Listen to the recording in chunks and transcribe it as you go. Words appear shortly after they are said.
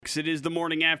folks. It is the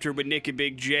morning after with Nick and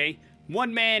Big J.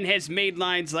 One man has made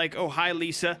lines like, "Oh, hi,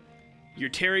 Lisa. You're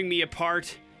tearing me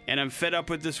apart, and I'm fed up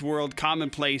with this world,"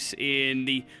 commonplace in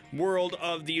the world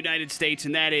of the United States,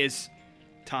 and that is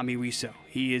Tommy Wiseau.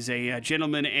 He is a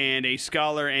gentleman and a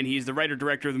scholar, and he's the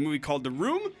writer-director of the movie called The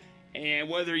Room. And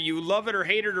whether you love it or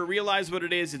hate it or realize what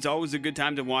it is, it's always a good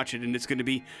time to watch it. And it's going to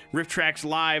be RiffTrax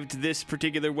Live this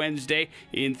particular Wednesday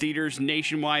in theaters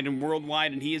nationwide and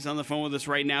worldwide. And he is on the phone with us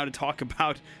right now to talk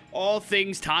about all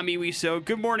things Tommy Wiseau.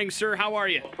 Good morning, sir. How are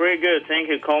you? Pretty good. Thank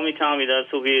you. Call me Tommy. That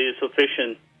will be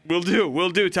sufficient.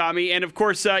 Will do, Tommy. And, of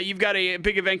course, you've got a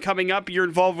big event coming up. You're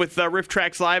involved with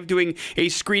RiffTrax Live doing a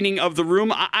screening of The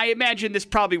Room. I imagine this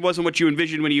probably wasn't what you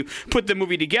envisioned when you put the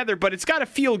movie together, but it's got to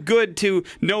feel good to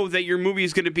know that your movie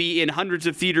is going to be in hundreds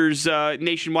of theaters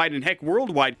nationwide and, heck,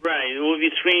 worldwide. Right. We'll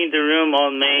be screening The Room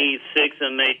on May 6th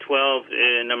and May 12th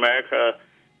in America.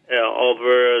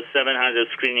 Over 700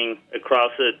 screening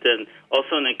across it. And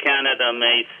also in Canada,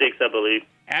 May 6th, I believe.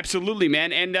 Absolutely,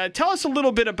 man. And tell us a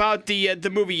little bit about the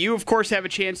movie. You, of course, have a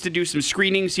chance to do some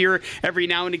screenings here every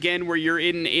now and again where you're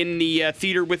in the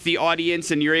theater with the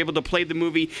audience and you're able to play the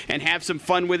movie and have some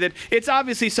fun with it. It's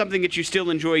obviously something that you still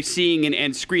enjoy seeing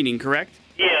and screening, correct?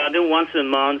 Yeah, I do once a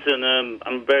month, and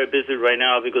I'm very busy right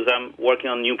now because I'm working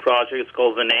on a new project. It's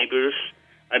called The Neighbors.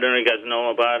 I don't know if you guys know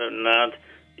about it or not.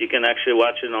 You can actually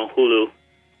watch it on Hulu.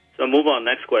 So move on,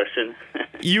 next question.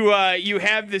 You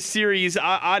have this series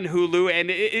on Hulu, and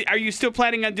are you still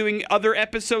planning on doing other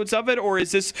episodes of it, or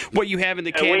is this what you have in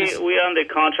the can? We're on the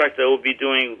contract that we'll be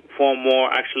doing 4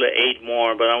 more, actually 8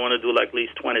 more, but I want to do like at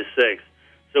least 26.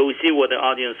 So we see what the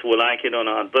audience will like it or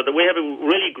not. But we have a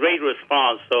really great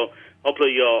response, so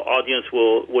hopefully your audience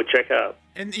will check out.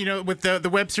 And, you know, with the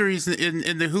web series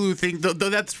in the Hulu thing, though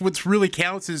that's what's really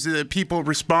counts is that people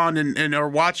respond and are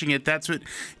watching it. That's what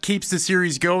keeps the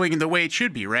series going in the way it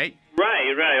should be, right?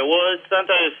 Right. Well,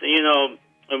 sometimes, you know,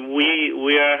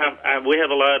 we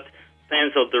have a lot of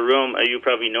fans of The Room. You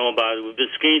probably know about it. We've been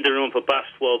screening The Room for the past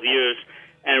 12 years.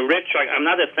 And RiffTrax, I'm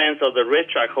not a fan of the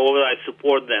RiffTrax. However, I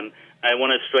support them. I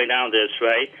want to straight down this,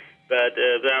 right? But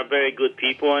they are very good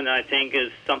people, and I think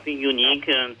it's something unique.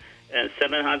 And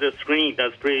 700 screenings,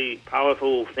 that's a pretty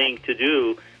powerful thing to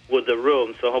do with The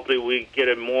Room. So hopefully we get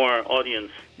a more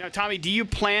audience. Now, Tommy, do you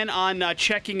plan on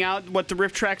checking out what the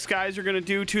RiffTrax guys are going to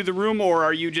do to The Room, or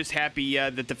are you just happy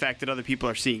that the fact that other people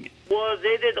are seeing it? Well,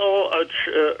 they did all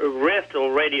Rift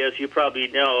already, as you probably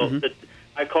know. Mm-hmm.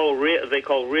 I call Rift, they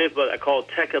call Rift, but I call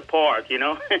Tech Apart, you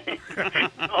know?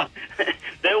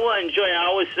 They will enjoy it. I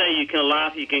always say you can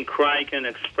laugh, you can cry, you can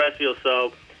express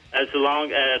yourself as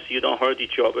long as you don't hurt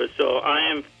each other. So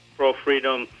I am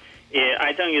pro-freedom.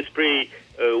 I think it's pretty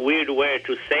weird way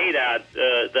to say that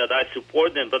I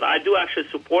support them, but I do actually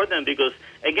support them because,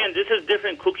 again, this is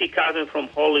different cookie cutter from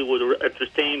Hollywood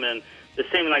entertainment, the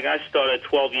same like I started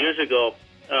 12 years ago.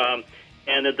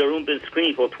 And The Room been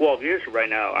screened for 12 years right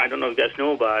now. I don't know if you guys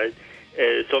know about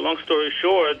it. So long story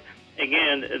short,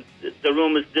 again, The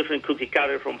Room is different cookie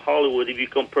cutter from Hollywood. If you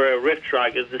compare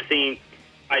RiffTrax, it's the same.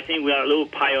 I think we are a little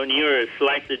pioneers,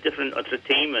 slightly different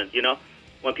entertainment, you know.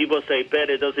 When people say bad,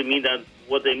 it doesn't mean that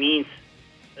what they mean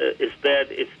is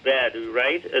bad, it's bad,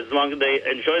 right? As long as they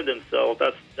enjoy themselves,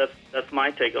 that's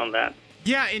my take on that.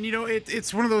 Yeah, and you know,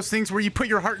 it's one of those things where you put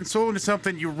your heart and soul into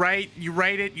something, you write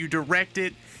it, you direct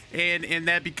it, and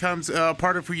that becomes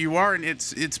part of who you are. And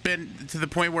it's been to the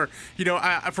point where, you know,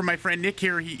 for my friend Nick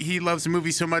here, he loves the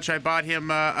movie so much, I bought him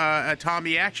a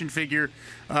Tommy action figure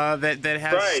that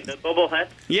has right, the bobblehead.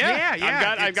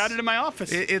 Yeah. I've got it in my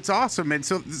office. It's awesome, and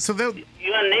so they'll.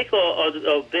 You and Nick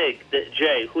or Big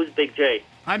J? Who's Big J?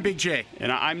 I'm Big J,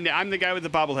 and I'm the guy with the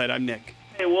bobblehead. I'm Nick.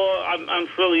 Hey, well, I'm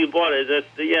thrilled you bought it.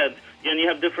 And you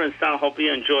have different style. Hope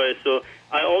you enjoy it. So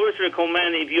I always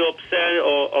recommend if you're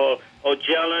upset or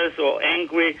jealous or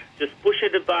angry, just push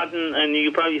the button and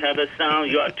you probably have a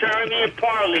sound. You are tearing me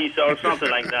apart, Lisa, or something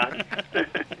like that.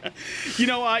 You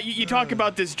know, you talk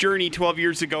about this journey 12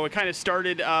 years ago. It kind of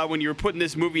started when you were putting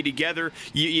this movie together.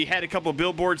 You had a couple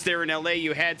billboards there in L.A.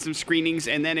 You had some screenings,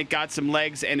 and then it got some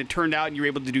legs, and it turned out you were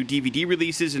able to do DVD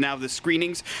releases and now the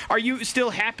screenings. Are you still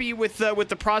happy with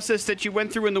the process that you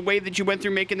went through and the way that you went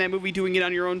through making that movie, doing it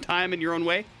on your own time and your own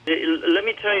way? Let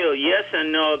me tell you, yes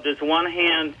and no. There's one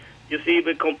hand. You see,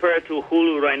 but compared to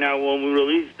Hulu right now, when we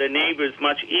release The Neighbors,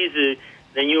 much easier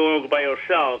than you work by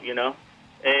yourself, you know.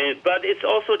 But it's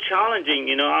also challenging,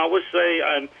 you know. I would say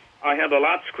I have a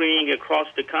lot screening across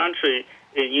the country,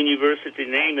 in university,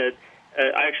 name it.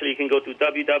 Actually, you can go to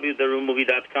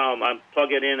www.therroommovie.com. I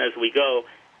plug it in as we go.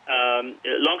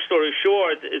 Long story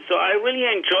short, so I really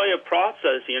enjoy a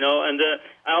process, you know, and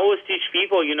I always teach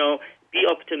people, you know, be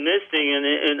optimistic. And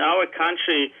in our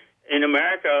country, in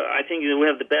America, I think we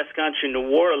have the best country in the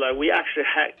world. Like, we actually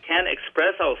can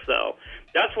express ourselves.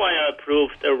 That's why I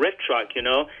approved a RiffTrax,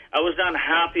 I was not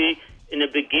happy in the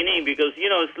beginning because,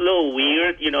 it's a little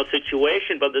weird,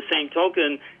 situation. But the same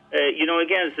token,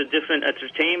 again, it's a different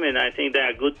entertainment. I think they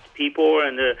are good people,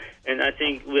 and I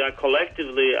think we are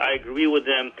collectively, I agree with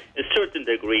them in a certain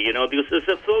degree, because as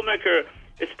a filmmaker,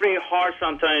 it's pretty hard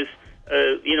sometimes,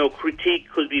 critique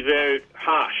could be very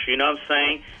harsh, you know what I'm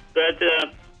saying? But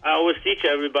I always teach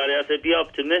everybody, I say, be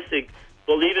optimistic.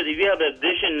 Believe it, if you have a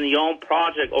vision in your own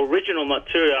project, original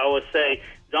material, I would say,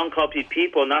 don't copy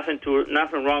people, nothing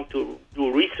wrong to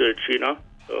do research,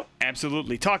 So.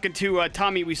 Absolutely. Talking to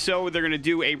Tommy Wiseau, they're going to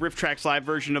do a RiffTrax live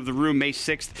version of The Room May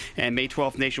 6th and May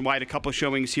 12th nationwide. A couple of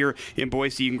showings here in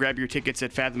Boise. You can grab your tickets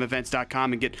at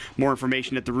fathomevents.com and get more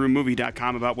information at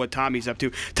theroommmovie.com about what Tommy's up to.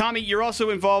 Tommy, you're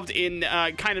also involved in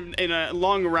kind of in a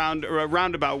long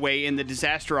roundabout way in the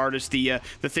Disaster Artist, the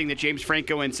thing that James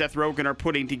Franco and Seth Rogen are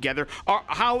putting together.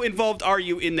 How involved are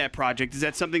you in that project? Is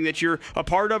that something that you're a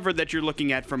part of or that you're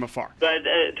looking at from afar? But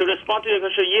to respond to your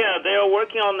question, yeah, they are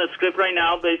working on the script right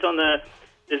now based on the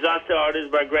Disaster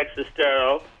Artist by Greg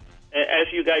Sestero.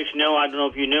 As you guys know, I don't know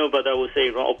if you know, but I will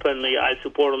say openly, I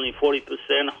support only 40%.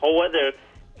 However,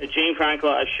 James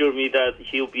Franco assured me that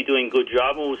he'll be doing a good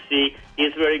job, and we'll see.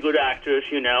 He's a very good actor,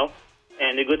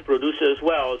 and a good producer as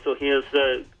well, so he has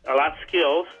a lot of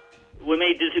skills. We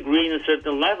may disagree in a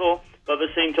certain level, but at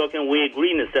the same token, we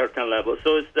agree in a certain level.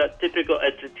 So it's that typical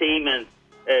entertainment,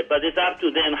 but it's up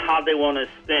to them how they want to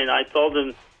spin. I told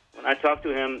them, when I talked to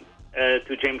him,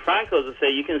 to James Franco, to say,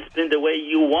 you can spin the way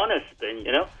you want to spin,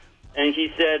 And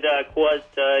he said,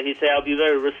 he said, I'll be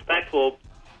very respectful.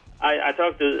 I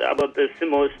talked about the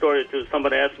similar story to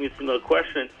somebody asked me a similar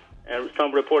question, and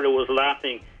some reporter was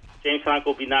laughing. James Franco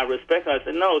will be not respectful. I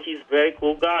said, no, he's a very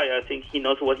cool guy. I think he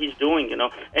knows what he's doing,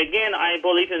 Again, I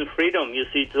believe in freedom, you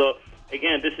see. So,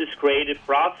 again, this is creative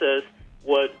process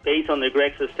was based on the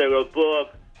Greg Sestero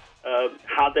book,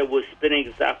 how they were spinning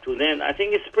this up to then. I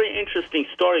think it's a pretty interesting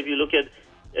story if you look at,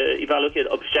 if I look at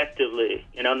objectively,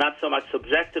 not so much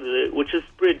subjectively, which is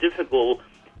pretty difficult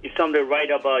if somebody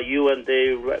write about you and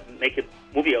they make a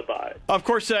movie about it. Of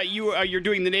course, you're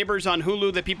doing The Neighbors on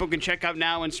Hulu that people can check out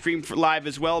now and stream live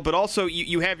as well, but also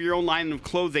you have your own line of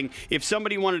clothing. If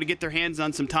somebody wanted to get their hands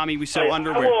on some Tommy Wiseau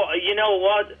underwear. Well, you know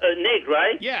what, Nick,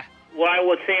 right? Yeah. Well, I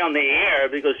would say on the air,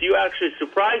 because you actually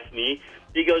surprised me,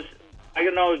 because I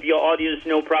don't know if your audience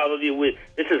know, probably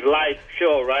this is live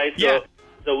show, right? Yeah.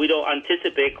 So we don't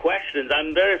anticipate questions.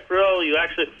 I'm very thrilled. You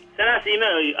actually send us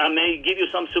email. I may give you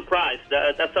some surprise.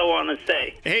 That's all I want to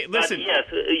say. Hey, listen. But yes,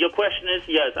 your question is,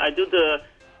 yes, I do the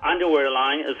underwear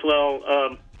line as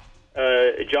well,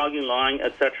 jogging line,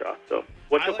 etc. So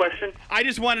what's your question? I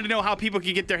just wanted to know how people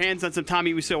can get their hands on some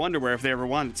Tommy Wiseau underwear if they ever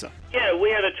wanted some. Yeah,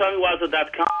 we have a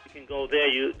TommyWiseau.com. You can go there.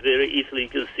 You very easily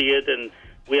can see it, and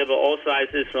we have all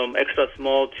sizes from extra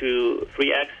small to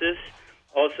 3Xs.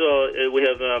 Also, we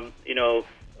have,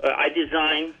 I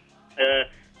design.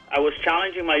 I was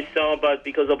challenging myself, but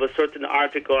because of a certain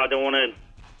article, I don't want to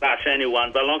bash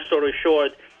anyone. But long story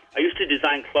short, I used to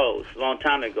design clothes a long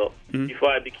time ago before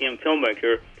I became a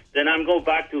filmmaker. Then I'm going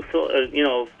back to,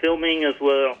 filming as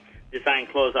well, design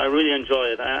clothes. I really enjoy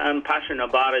it. I'm passionate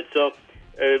about it. So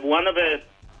one of the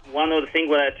things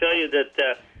when I tell you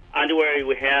that underwear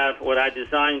we have, what I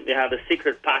designed, they have a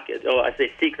secret pocket. Oh, I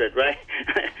say secret, right?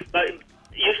 But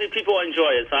usually people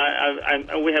enjoy it.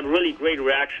 So we have really great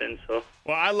reactions. So.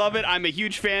 Well, I love it. I'm a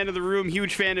huge fan of The Room,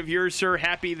 huge fan of yours, sir.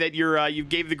 Happy that you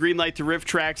gave the green light to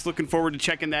RiffTrax. Looking forward to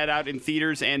checking that out in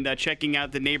theaters and checking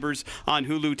out The Neighbors on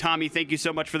Hulu. Tommy, thank you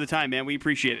so much for the time, man. We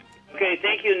appreciate it. Okay,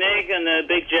 thank you, Nick and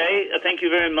Big J. Thank you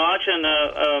very much.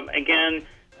 And again,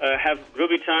 have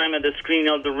groovy time at the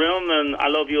screening of The Room, and I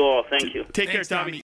love you all. Thank you. Take care, Tommy.